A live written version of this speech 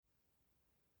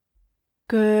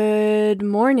Good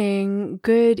morning,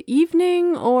 good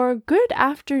evening, or good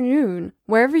afternoon,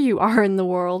 wherever you are in the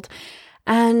world,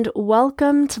 and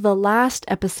welcome to the last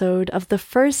episode of the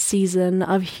first season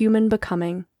of Human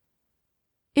Becoming.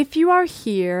 If you are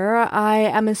here, I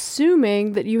am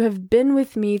assuming that you have been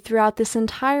with me throughout this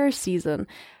entire season,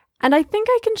 and I think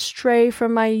I can stray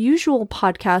from my usual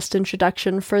podcast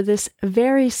introduction for this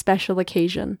very special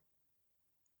occasion.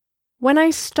 When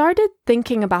I started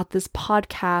thinking about this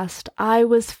podcast, I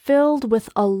was filled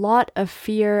with a lot of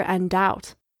fear and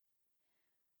doubt.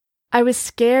 I was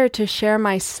scared to share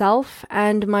myself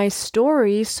and my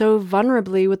story so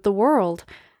vulnerably with the world.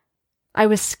 I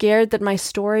was scared that my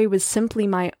story was simply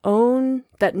my own,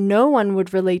 that no one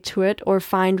would relate to it or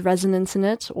find resonance in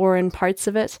it or in parts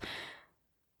of it.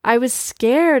 I was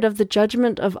scared of the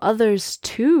judgment of others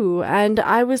too, and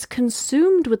I was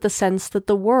consumed with the sense that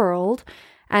the world,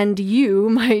 and you,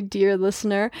 my dear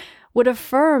listener, would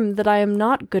affirm that I am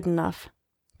not good enough,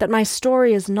 that my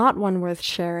story is not one worth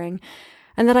sharing,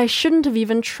 and that I shouldn't have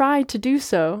even tried to do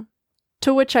so.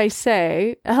 To which I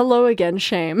say, hello again,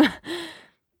 shame.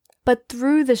 But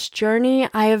through this journey,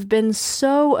 I have been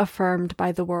so affirmed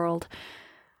by the world.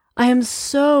 I am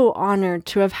so honored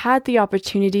to have had the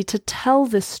opportunity to tell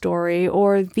this story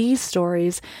or these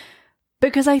stories,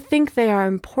 because I think they are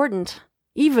important.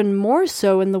 Even more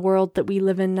so in the world that we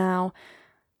live in now.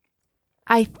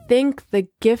 I think the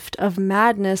gift of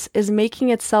madness is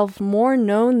making itself more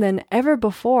known than ever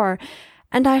before,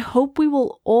 and I hope we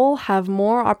will all have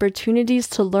more opportunities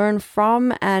to learn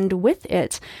from and with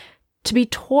it, to be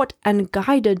taught and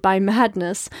guided by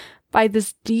madness, by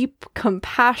this deep,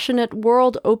 compassionate,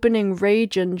 world-opening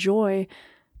rage and joy.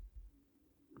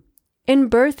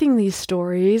 In birthing these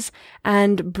stories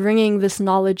and bringing this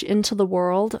knowledge into the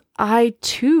world, I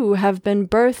too have been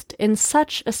birthed in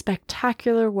such a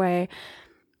spectacular way.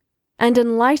 And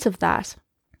in light of that,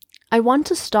 I want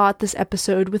to start this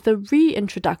episode with a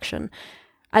reintroduction,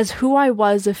 as who I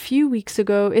was a few weeks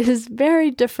ago is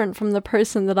very different from the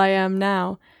person that I am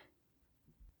now.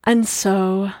 And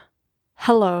so,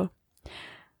 hello.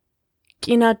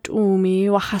 Kinatumi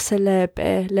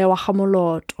wahaselepe le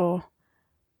wahamoloto.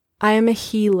 I am a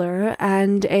healer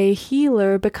and a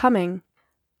healer becoming.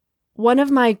 One of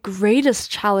my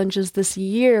greatest challenges this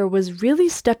year was really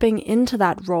stepping into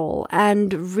that role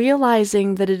and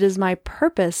realizing that it is my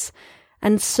purpose,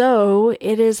 and so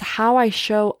it is how I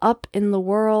show up in the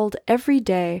world every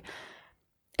day.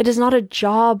 It is not a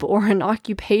job or an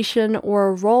occupation or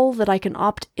a role that I can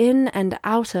opt in and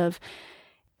out of.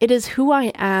 It is who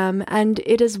I am, and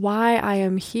it is why I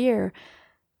am here.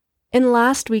 In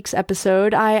last week's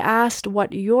episode, I asked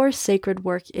what your sacred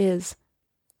work is.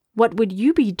 What would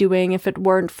you be doing if it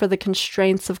weren't for the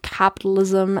constraints of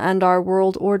capitalism and our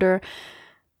world order?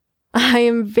 I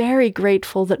am very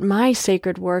grateful that my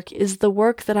sacred work is the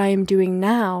work that I am doing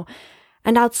now,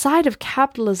 and outside of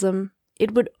capitalism,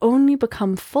 it would only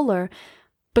become fuller,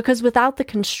 because without the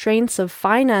constraints of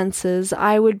finances,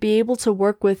 I would be able to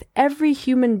work with every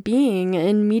human being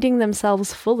in meeting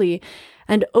themselves fully,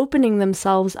 and opening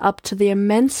themselves up to the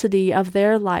immensity of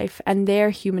their life and their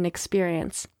human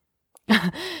experience.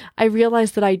 I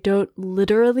realize that I don't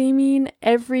literally mean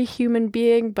every human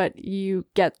being, but you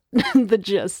get the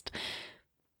gist.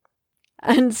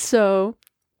 And so,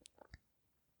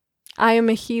 I am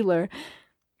a healer.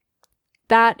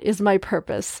 That is my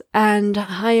purpose, and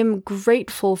I am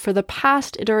grateful for the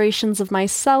past iterations of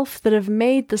myself that have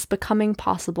made this becoming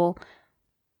possible.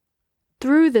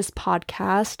 Through this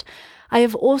podcast, I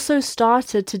have also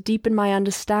started to deepen my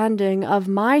understanding of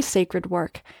my sacred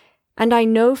work, and I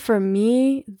know for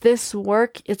me, this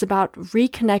work is about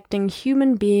reconnecting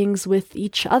human beings with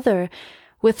each other,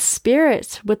 with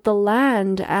spirit, with the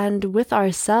land, and with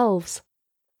ourselves.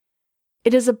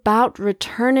 It is about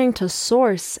returning to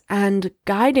source and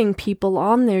guiding people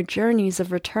on their journeys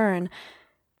of return.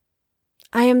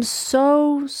 I am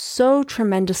so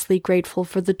tremendously grateful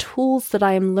for the tools that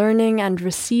I am learning and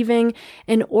receiving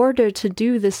in order to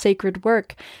do this sacred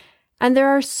work, and there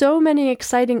are so many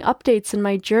exciting updates in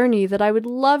my journey that I would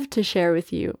love to share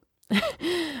with you.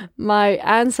 My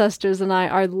ancestors and I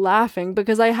are laughing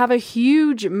because I have a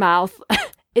huge mouth.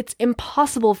 It's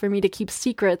impossible for me to keep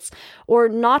secrets or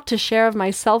not to share of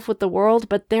myself with the world,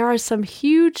 but there are some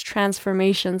huge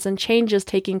transformations and changes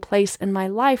taking place in my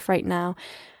life right now.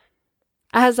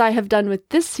 As I have done with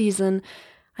this season,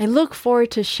 I look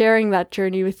forward to sharing that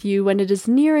journey with you when it is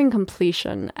nearing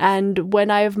completion and when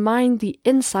I have mined the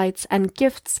insights and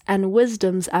gifts and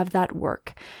wisdoms of that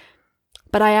work.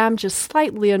 But I am just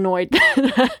slightly annoyed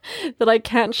that I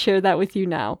can't share that with you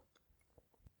now.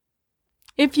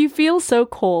 If you feel so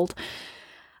cold,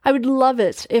 I would love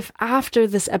it if after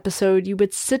this episode you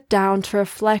would sit down to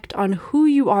reflect on who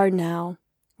you are now,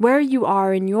 where you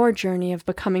are in your journey of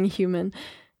becoming human.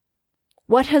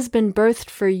 What has been birthed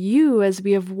for you as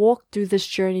we have walked through this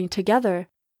journey together?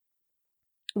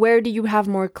 Where do you have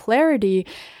more clarity,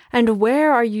 and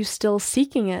where are you still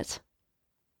seeking it?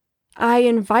 I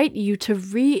invite you to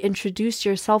reintroduce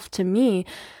yourself to me,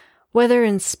 whether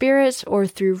in spirit or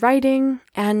through writing,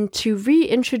 and to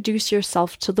reintroduce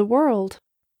yourself to the world,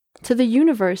 to the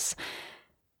universe.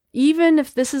 Even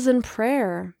if this is in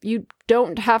prayer, you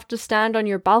don't have to stand on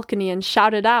your balcony and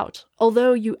shout it out,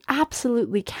 although you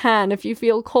absolutely can if you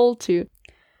feel called to.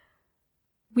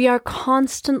 We are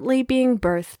constantly being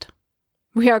birthed.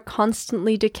 We are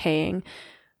constantly decaying.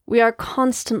 We are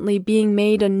constantly being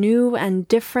made anew and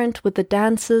different with the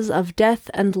dances of death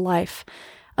and life,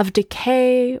 of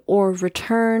decay or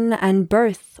return and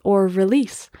birth or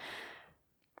release.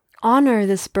 Honor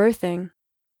this birthing.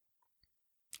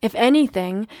 If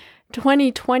anything,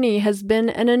 2020 has been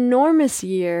an enormous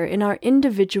year in our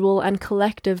individual and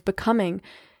collective becoming.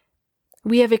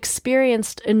 We have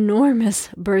experienced enormous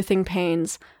birthing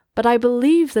pains, but I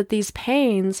believe that these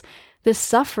pains, this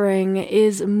suffering,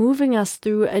 is moving us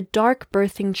through a dark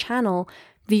birthing channel,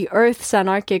 the Earth's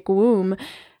anarchic womb,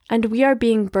 and we are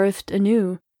being birthed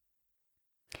anew.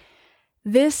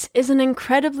 This is an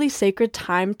incredibly sacred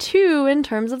time, too, in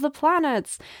terms of the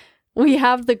planets. We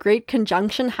have the Great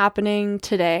Conjunction happening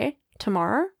today,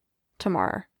 tomorrow,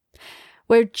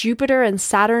 where Jupiter and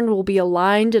Saturn will be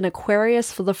aligned in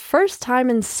Aquarius for the first time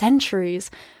in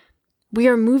centuries. We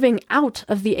are moving out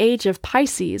of the age of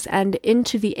Pisces and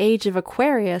into the age of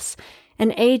Aquarius,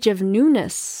 an age of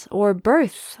newness or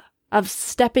birth, of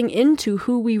stepping into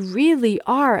who we really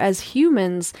are as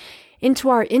humans, into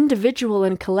our individual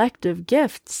and collective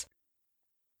gifts.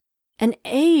 An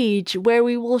age where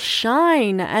we will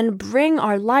shine and bring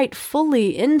our light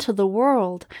fully into the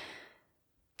world.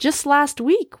 Just last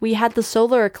week, we had the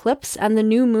solar eclipse and the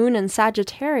new moon in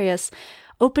Sagittarius,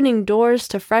 opening doors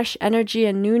to fresh energy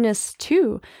and newness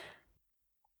too.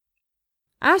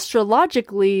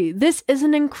 Astrologically, this is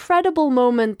an incredible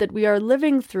moment that we are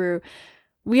living through.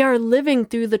 We are living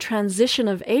through the transition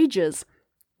of ages.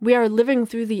 We are living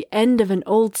through the end of an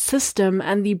old system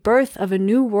and the birth of a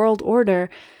new world order.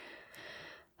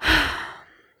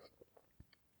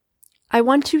 I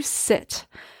want to sit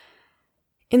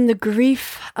in the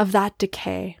grief of that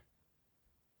decay,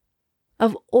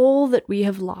 of all that we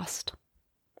have lost,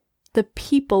 the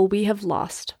people we have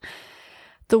lost,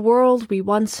 the world we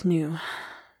once knew.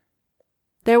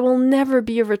 There will never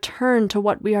be a return to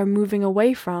what we are moving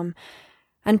away from,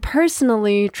 and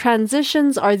personally,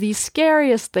 transitions are the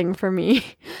scariest thing for me.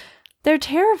 They're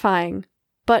terrifying,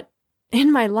 but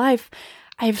in my life,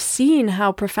 I've seen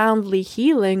how profoundly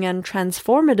healing and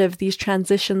transformative these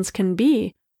transitions can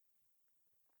be.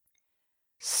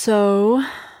 So,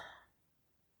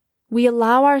 we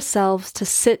allow ourselves to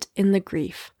sit in the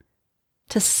grief,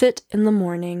 to sit in the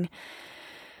mourning,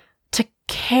 to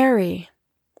carry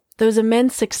those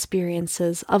immense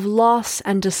experiences of loss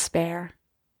and despair.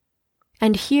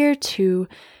 And here, too,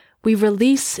 we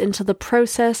release into the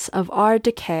process of our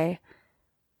decay,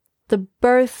 the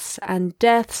births and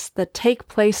deaths that take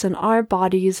place in our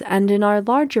bodies and in our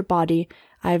larger body.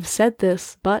 I've said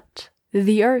this, but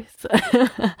the earth.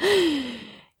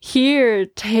 Here,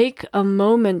 take a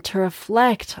moment to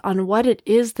reflect on what it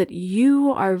is that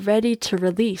you are ready to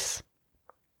release.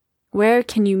 Where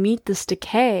can you meet this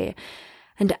decay?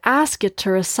 And ask it to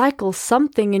recycle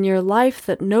something in your life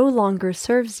that no longer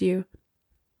serves you.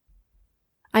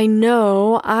 I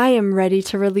know I am ready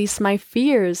to release my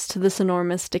fears to this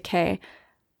enormous decay.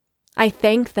 I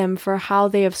thank them for how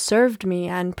they have served me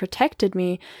and protected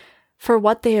me, for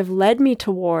what they have led me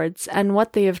towards and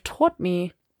what they have taught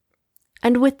me.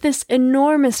 And with this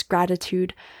enormous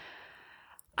gratitude,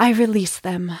 I release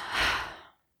them.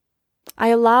 I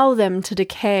allow them to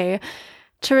decay,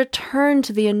 to return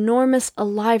to the enormous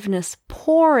aliveness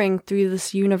pouring through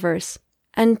this universe,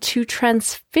 and to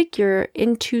transfigure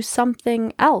into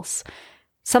something else,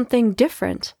 something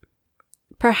different.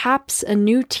 Perhaps a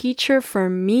new teacher for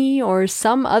me or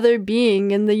some other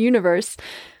being in the universe.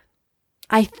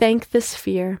 I thank this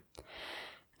fear,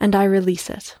 and I release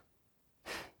it.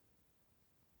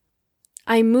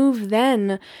 I move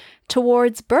then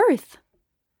towards birth.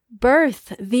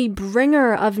 Birth, the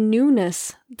bringer of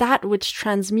newness, that which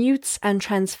transmutes and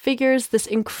transfigures this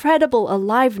incredible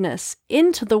aliveness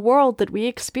into the world that we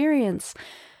experience.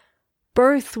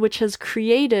 Birth, which has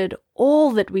created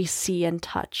all that we see and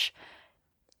touch.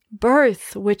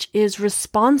 Birth, which is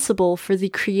responsible for the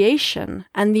creation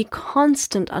and the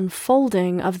constant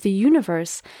unfolding of the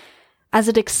universe, as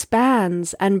it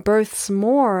expands and births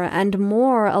more and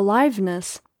more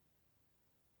aliveness.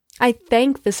 I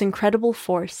thank this incredible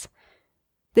force,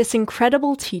 this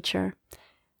incredible teacher,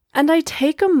 and I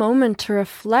take a moment to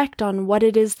reflect on what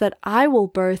it is that I will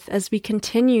birth as we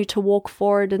continue to walk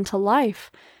forward into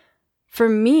life. For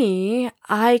me,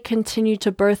 I continue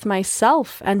to birth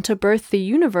myself and to birth the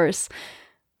universe.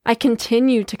 I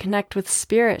continue to connect with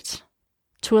spirit,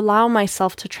 to allow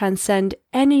myself to transcend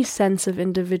any sense of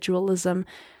individualism,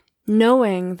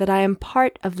 knowing that I am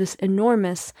part of this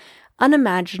enormous,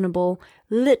 unimaginable,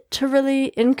 literally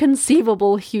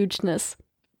inconceivable hugeness.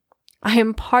 I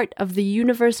am part of the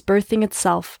universe birthing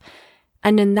itself,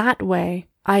 and in that way,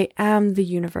 I am the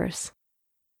universe.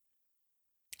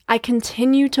 I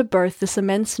continue to birth this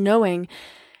immense knowing,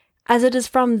 as it is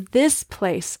from this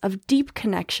place of deep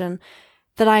connection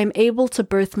that I am able to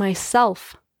birth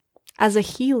myself as a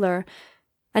healer,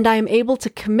 and I am able to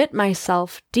commit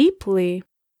myself deeply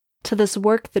to this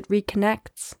work that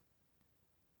reconnects.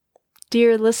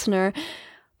 Dear listener,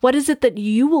 what is it that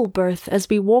you will birth as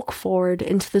we walk forward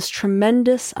into this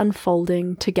tremendous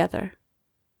unfolding together?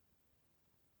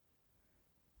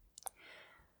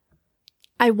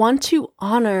 I want to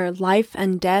honor life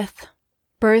and death,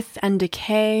 birth and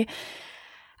decay,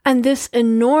 and this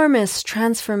enormous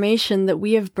transformation that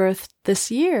we have birthed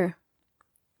this year.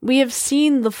 We have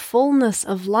seen the fullness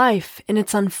of life in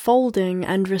its unfolding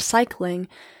and recycling,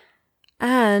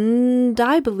 and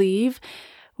I believe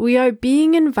we are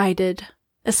being invited,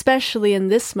 especially in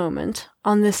this moment,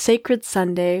 on this sacred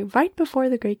Sunday, right before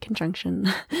the Great Conjunction,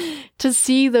 to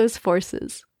see those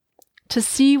forces, to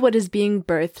see what is being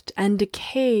birthed and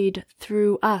decayed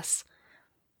through us,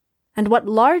 and what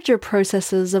larger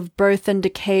processes of birth and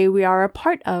decay we are a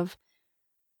part of.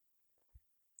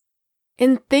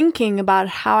 In thinking about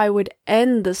how I would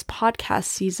end this podcast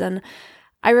season,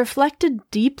 I reflected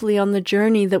deeply on the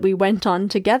journey that we went on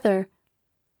together.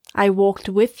 I walked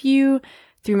with you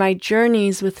through my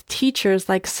journeys with teachers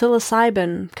like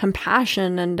psilocybin,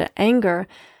 compassion, and anger.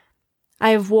 I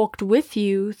have walked with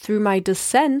you through my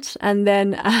descent and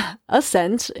then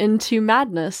ascent into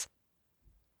madness.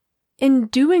 In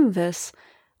doing this,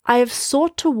 I have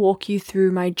sought to walk you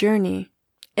through my journey,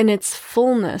 in its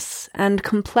fullness and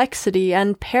complexity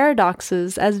and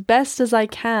paradoxes as best as I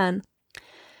can.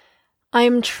 I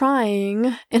am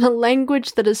trying, in a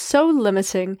language that is so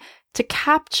limiting, to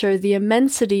capture the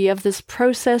immensity of this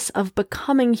process of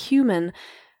becoming human,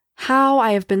 how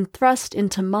I have been thrust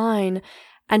into mine,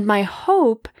 and my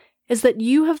hope is that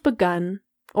you have begun,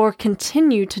 or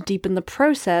continue to deepen the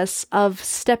process of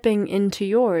stepping into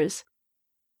yours.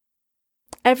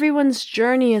 Everyone's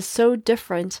journey is so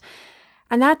different,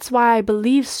 and that's why I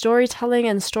believe storytelling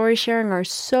and story sharing are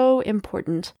so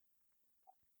important.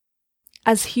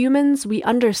 As humans, we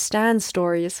understand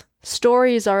stories.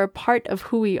 Stories are a part of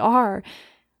who we are.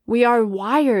 We are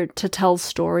wired to tell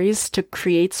stories, to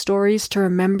create stories, to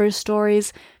remember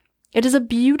stories. It is a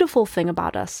beautiful thing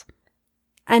about us.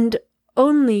 And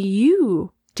only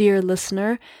you, dear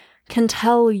listener, can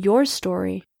tell your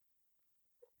story.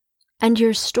 And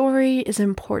your story is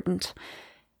important.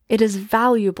 It is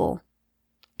valuable.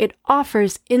 It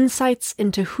offers insights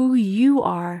into who you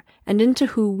are and into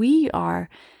who we are,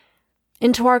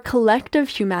 into our collective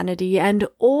humanity and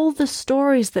all the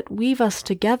stories that weave us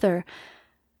together.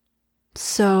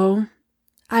 So,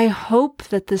 I hope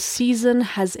that this season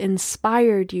has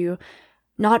inspired you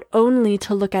not only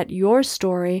to look at your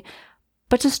story,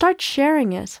 but to start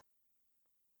sharing it.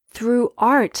 Through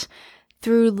art,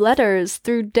 through letters,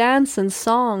 through dance and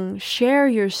song, share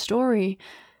your story.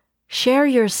 Share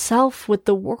yourself with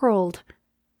the world.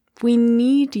 We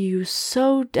need you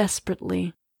so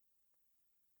desperately.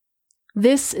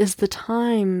 This is the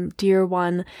time, dear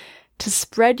one, to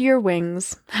spread your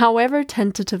wings, however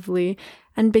tentatively,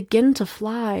 and begin to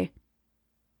fly.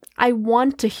 I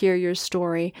want to hear your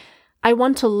story. I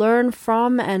want to learn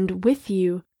from and with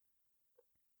you.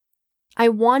 I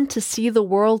want to see the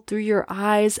world through your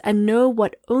eyes and know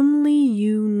what only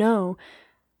you know.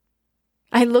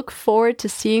 I look forward to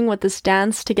seeing what this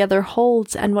dance together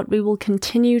holds and what we will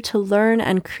continue to learn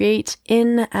and create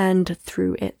in and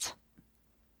through it.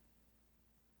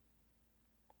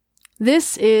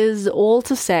 This is all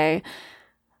to say,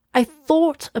 I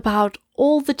thought about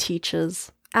all the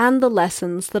teachers and the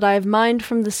lessons that I have mined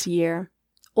from this year,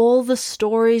 all the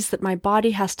stories that my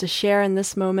body has to share in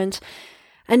this moment,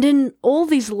 and in all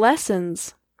these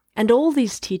lessons and all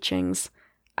these teachings,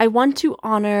 I want to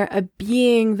honor a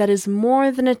being that is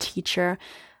more than a teacher,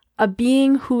 a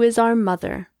being who is our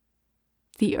mother,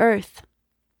 the earth,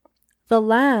 the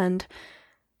land,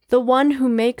 the one who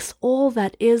makes all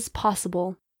that is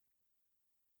possible.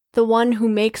 the one who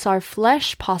makes our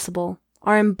flesh possible,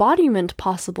 our embodiment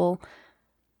possible,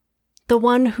 the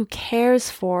one who cares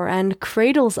for and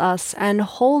cradles us and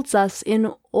holds us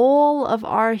in all of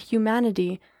our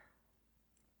humanity.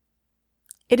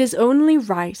 It is only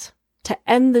right to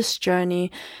end this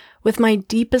journey with my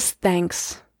deepest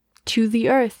thanks to the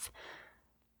earth.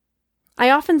 I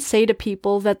often say to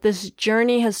people that this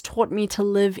journey has taught me to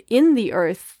live in the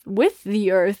earth, with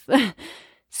the earth.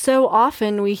 So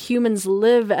often we humans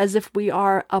live as if we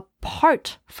are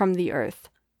apart from the earth,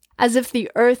 as if the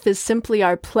earth is simply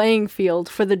our playing field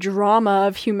for the drama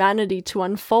of humanity to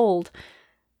unfold.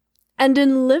 And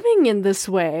in living in this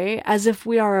way, as if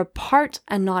we are a part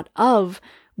and not of,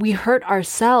 we hurt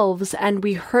ourselves and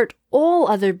we hurt all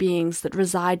other beings that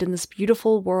reside in this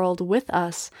beautiful world with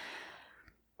us.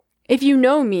 If you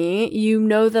know me, you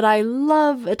know that I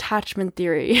love attachment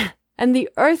theory, and the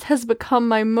earth has become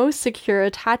my most secure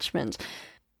attachment.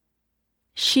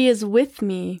 She is with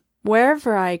me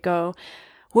wherever I go,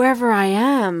 wherever I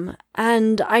am,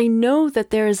 and I know that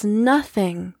there is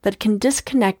nothing that can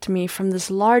disconnect me from this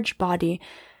large body,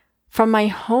 from my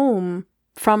home,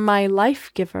 from my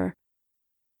life giver.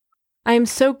 I am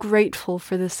so grateful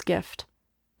for this gift,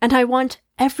 and I want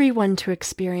everyone to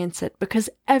experience it because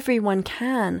everyone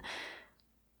can.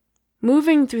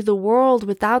 Moving through the world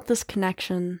without this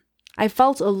connection, I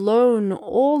felt alone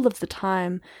all of the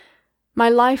time. My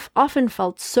life often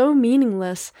felt so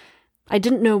meaningless. I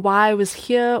didn't know why I was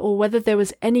here or whether there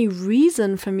was any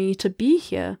reason for me to be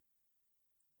here.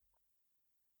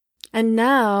 And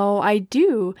now I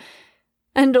do.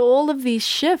 And all of these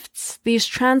shifts, these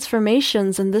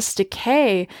transformations, and this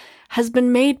decay has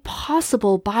been made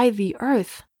possible by the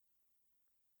earth.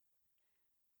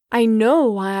 I know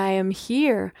why I am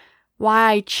here, why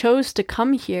I chose to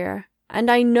come here, and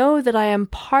I know that I am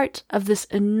part of this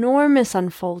enormous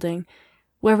unfolding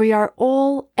where we are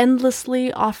all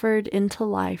endlessly offered into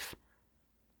life.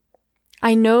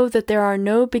 I know that there are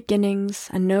no beginnings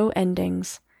and no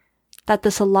endings, that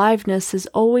this aliveness is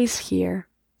always here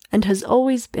and has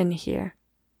always been here.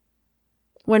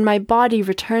 When my body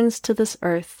returns to this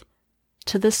earth,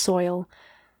 to this soil,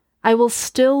 I will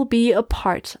still be a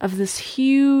part of this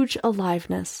huge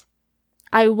aliveness.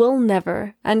 I will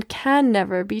never and can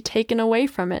never be taken away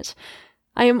from it.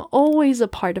 I am always a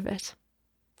part of it.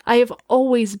 I have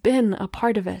always been a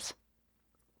part of it.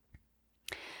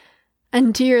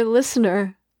 And dear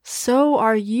listener, so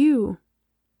are you.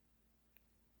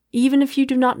 Even if you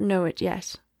do not know it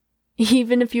yet,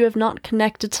 even if you have not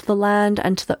connected to the land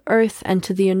and to the earth and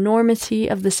to the enormity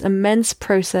of this immense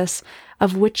process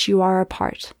of which you are a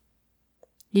part.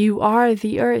 You are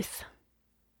the earth.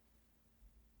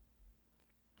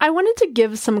 I wanted to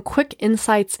give some quick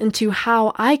insights into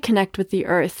how I connect with the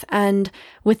earth and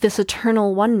with this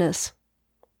eternal oneness.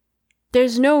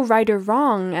 There's no right or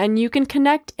wrong, and you can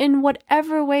connect in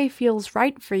whatever way feels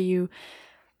right for you.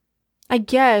 I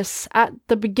guess at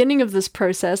the beginning of this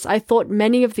process, I thought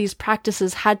many of these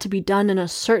practices had to be done in a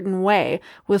certain way,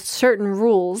 with certain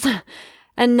rules.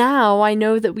 And now I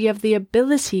know that we have the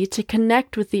ability to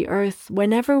connect with the earth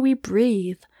whenever we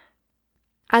breathe.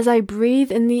 As I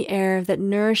breathe in the air that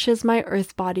nourishes my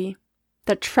earth body,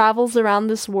 that travels around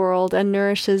this world and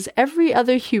nourishes every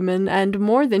other human and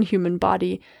more than human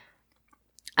body,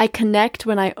 I connect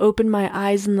when I open my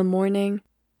eyes in the morning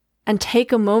and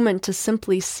take a moment to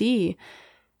simply see,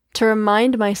 to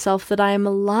remind myself that I am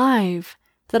alive,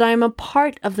 that I am a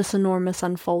part of this enormous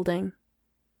unfolding.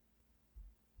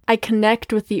 I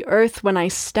connect with the earth when I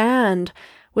stand,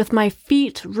 with my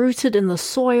feet rooted in the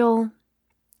soil,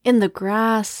 in the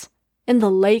grass, in the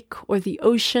lake or the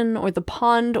ocean or the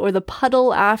pond or the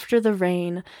puddle after the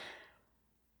rain.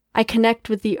 I connect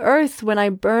with the earth when I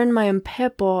burn my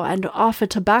impepo and offer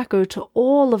tobacco to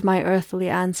all of my earthly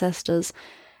ancestors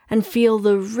and feel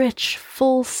the rich,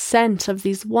 full scent of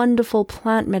these wonderful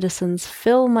plant medicines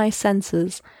fill my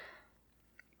senses.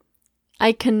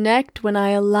 I connect when I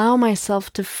allow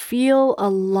myself to feel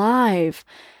alive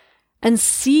and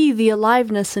see the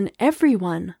aliveness in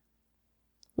everyone.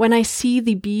 When I see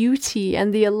the beauty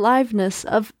and the aliveness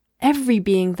of every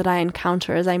being that I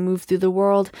encounter as I move through the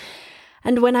world,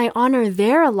 and when I honor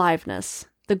their aliveness,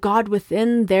 the God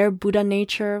within, their Buddha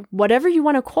nature, whatever you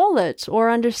want to call it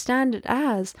or understand it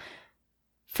as,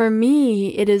 for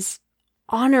me, it is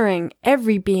honoring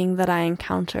every being that I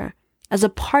encounter as a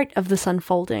part of this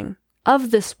unfolding,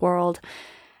 of this world,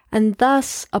 and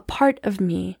thus a part of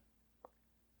me.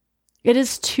 It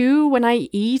is too when I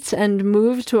eat and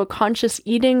move to a conscious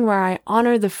eating where I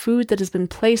honor the food that has been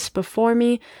placed before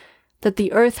me, that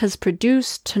the earth has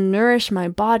produced to nourish my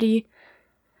body.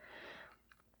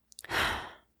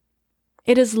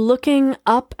 It is looking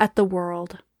up at the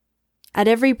world, at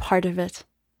every part of it,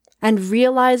 and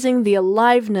realizing the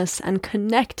aliveness and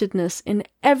connectedness in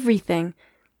everything,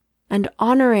 and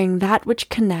honoring that which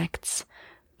connects,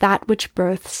 that which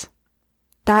births,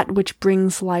 that which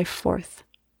brings life forth.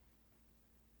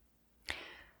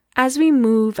 As we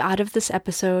move out of this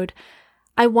episode,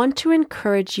 I want to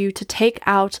encourage you to take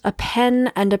out a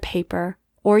pen and a paper,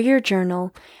 or your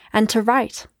journal, and to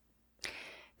write.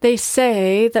 They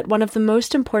say that one of the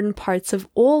most important parts of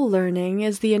all learning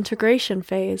is the integration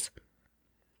phase.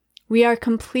 We are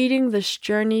completing this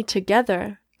journey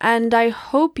together, and I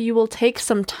hope you will take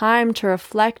some time to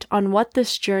reflect on what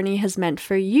this journey has meant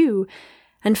for you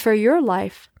and for your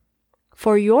life,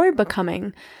 for your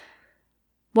becoming.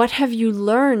 What have you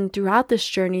learned throughout this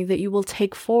journey that you will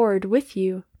take forward with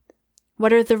you?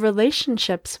 What are the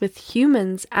relationships with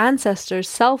humans, ancestors,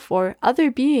 self, or other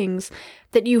beings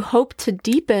that you hope to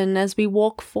deepen as we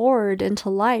walk forward into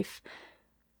life?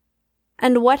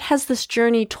 And what has this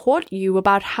journey taught you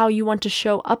about how you want to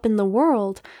show up in the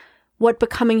world, what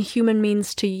becoming human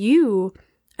means to you,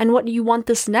 and what you want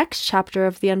this next chapter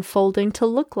of the unfolding to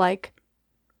look like?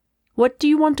 What do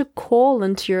you want to call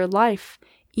into your life,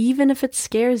 even if it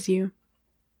scares you?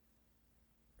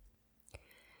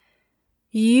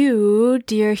 You,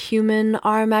 dear human,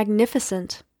 are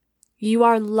magnificent. You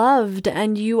are loved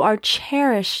and you are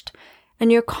cherished,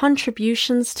 and your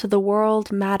contributions to the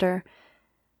world matter.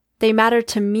 They matter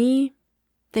to me.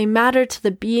 They matter to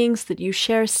the beings that you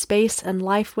share space and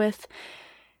life with.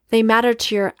 They matter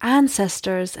to your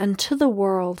ancestors and to the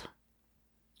world.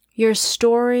 Your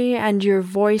story and your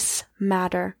voice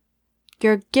matter.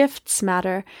 Your gifts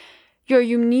matter. Your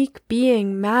unique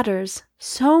being matters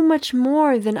so much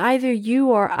more than either you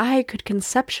or I could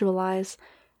conceptualize.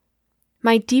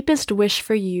 My deepest wish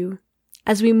for you,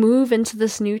 as we move into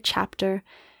this new chapter,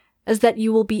 is that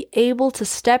you will be able to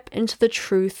step into the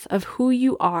truth of who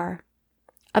you are,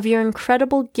 of your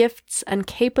incredible gifts and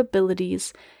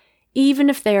capabilities, even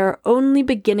if they are only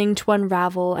beginning to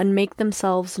unravel and make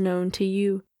themselves known to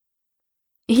you.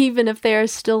 Even if they are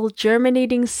still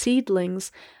germinating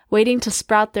seedlings, waiting to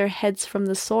sprout their heads from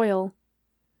the soil.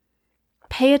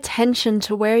 Pay attention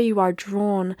to where you are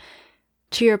drawn,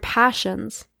 to your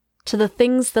passions, to the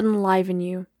things that enliven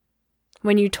you,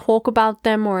 when you talk about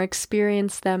them or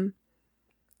experience them.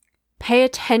 Pay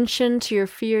attention to your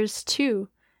fears too.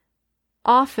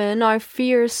 Often our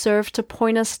fears serve to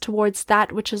point us towards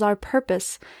that which is our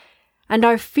purpose, and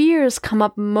our fears come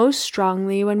up most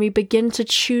strongly when we begin to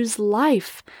choose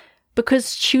life,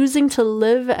 because choosing to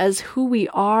live as who we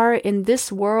are in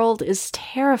this world is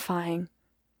terrifying.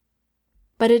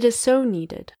 But it is so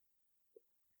needed.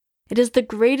 It is the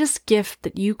greatest gift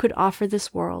that you could offer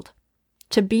this world,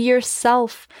 to be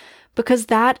yourself, because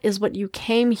that is what you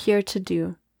came here to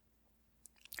do.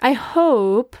 I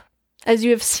hope, as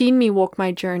you have seen me walk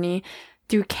my journey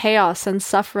through chaos and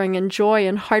suffering and joy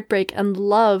and heartbreak and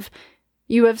love,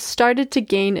 you have started to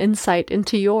gain insight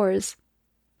into yours.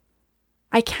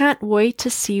 I can't wait to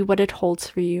see what it holds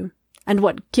for you and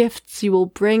what gifts you will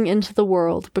bring into the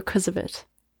world because of it.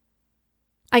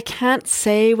 I can't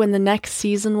say when the next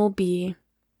season will be,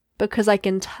 because I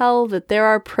can tell that there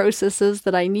are processes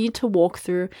that I need to walk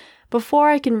through before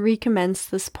I can recommence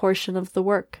this portion of the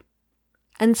work.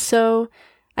 And so,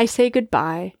 I say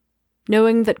goodbye,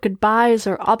 knowing that goodbyes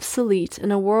are obsolete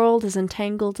in a world as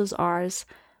entangled as ours.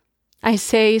 I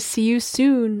say see you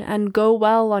soon and go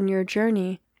well on your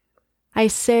journey. I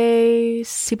say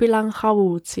sibilang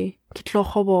hawuzi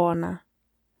kitlohobona.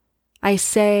 I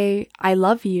say I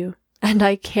love you and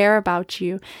I care about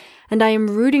you and I am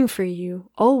rooting for you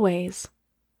always.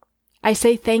 I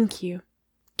say thank you,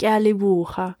 ke a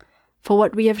leboga, for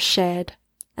what we have shared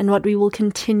and what we will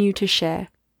continue to share.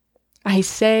 I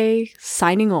say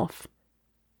signing off.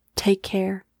 Take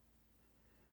care.